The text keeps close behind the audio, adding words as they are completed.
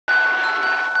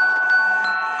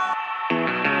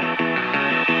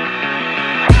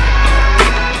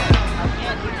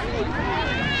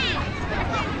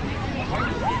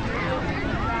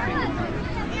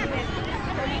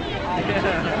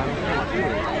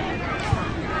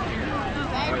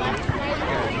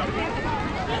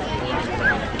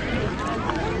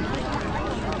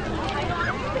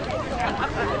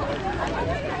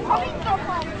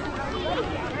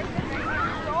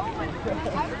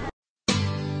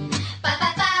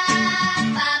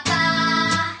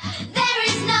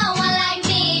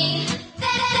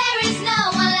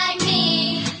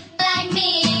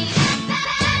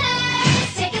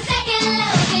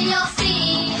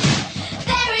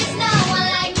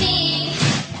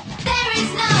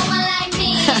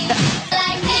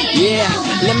Yeah,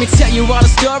 let me tell you all a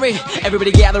story.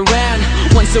 Everybody gather round.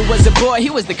 Once there was a boy, he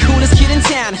was the coolest kid in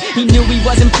town. He knew he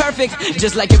wasn't perfect,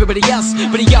 just like everybody else,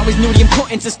 but he always knew the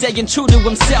importance of staying true to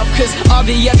himself. Cause all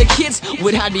the other kids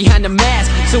would hide behind a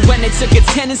mask. So when they took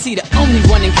attendance, he the only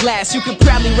one in class who could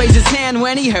proudly raise his hand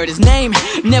when he heard his name.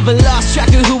 Never lost track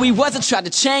of who he was or tried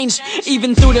to change.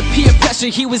 Even through the peer pressure,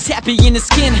 he was happy in his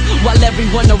skin, while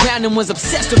everyone around him was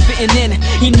obsessed with fitting in.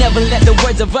 He never let the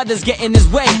words of others get in his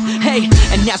way. Hey,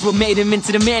 and that's what made him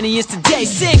into the man he is today.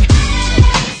 Sing!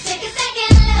 Take a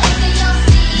second look and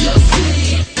you'll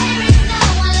see. There is no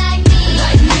one like me.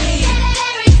 Like me.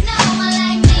 There is no one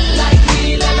like me. Like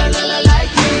me, la la la la,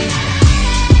 like me.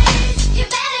 You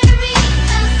better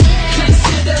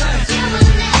reconsider. You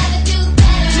will never do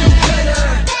better.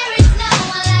 There is no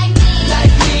one like me.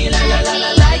 Like me, la la la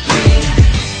la, like me.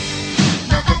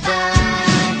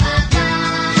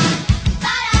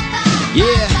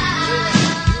 Yeah.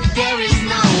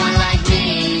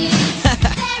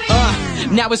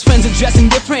 Now his friends are dressing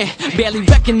different, barely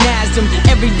recognized him.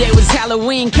 Every day was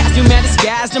Halloween, costume had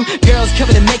disguised him. Girls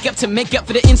covered in makeup to make up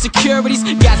for the insecurities.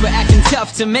 Guys were acting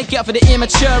tough to make up for the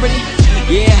immaturity.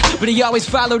 Yeah, but he always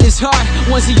followed his heart.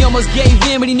 Once he almost gave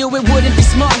in, but he knew it wouldn't be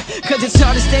smart. Cause it's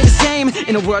hard to stay the same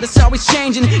in a world that's always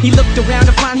changing. He looked around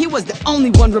to find he was the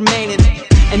only one remaining.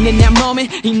 And in that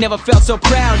moment, he never felt so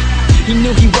proud. He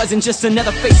knew he wasn't just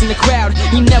another face in the crowd.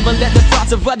 He never let the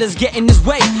thoughts of others get in his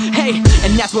way. Hey,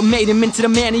 and that's what made him into the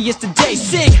man he is today.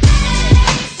 Sing!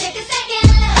 Take a second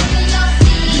look and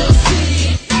you'll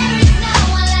see. There is no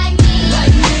one like me.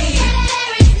 Like me.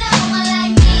 There is no one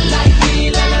like me. Like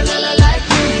me, la la la la, like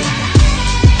me.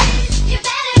 You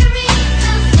better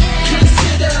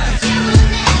reconsider. You will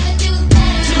never do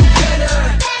better.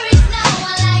 There is no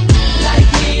one like me. Like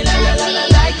me, la la la la,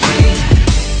 like me.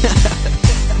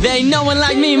 There ain't no one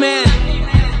like me, man.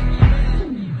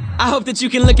 I hope that you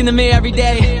can look in the mirror every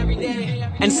day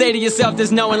and say to yourself,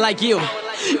 there's no one like you.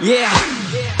 Yeah.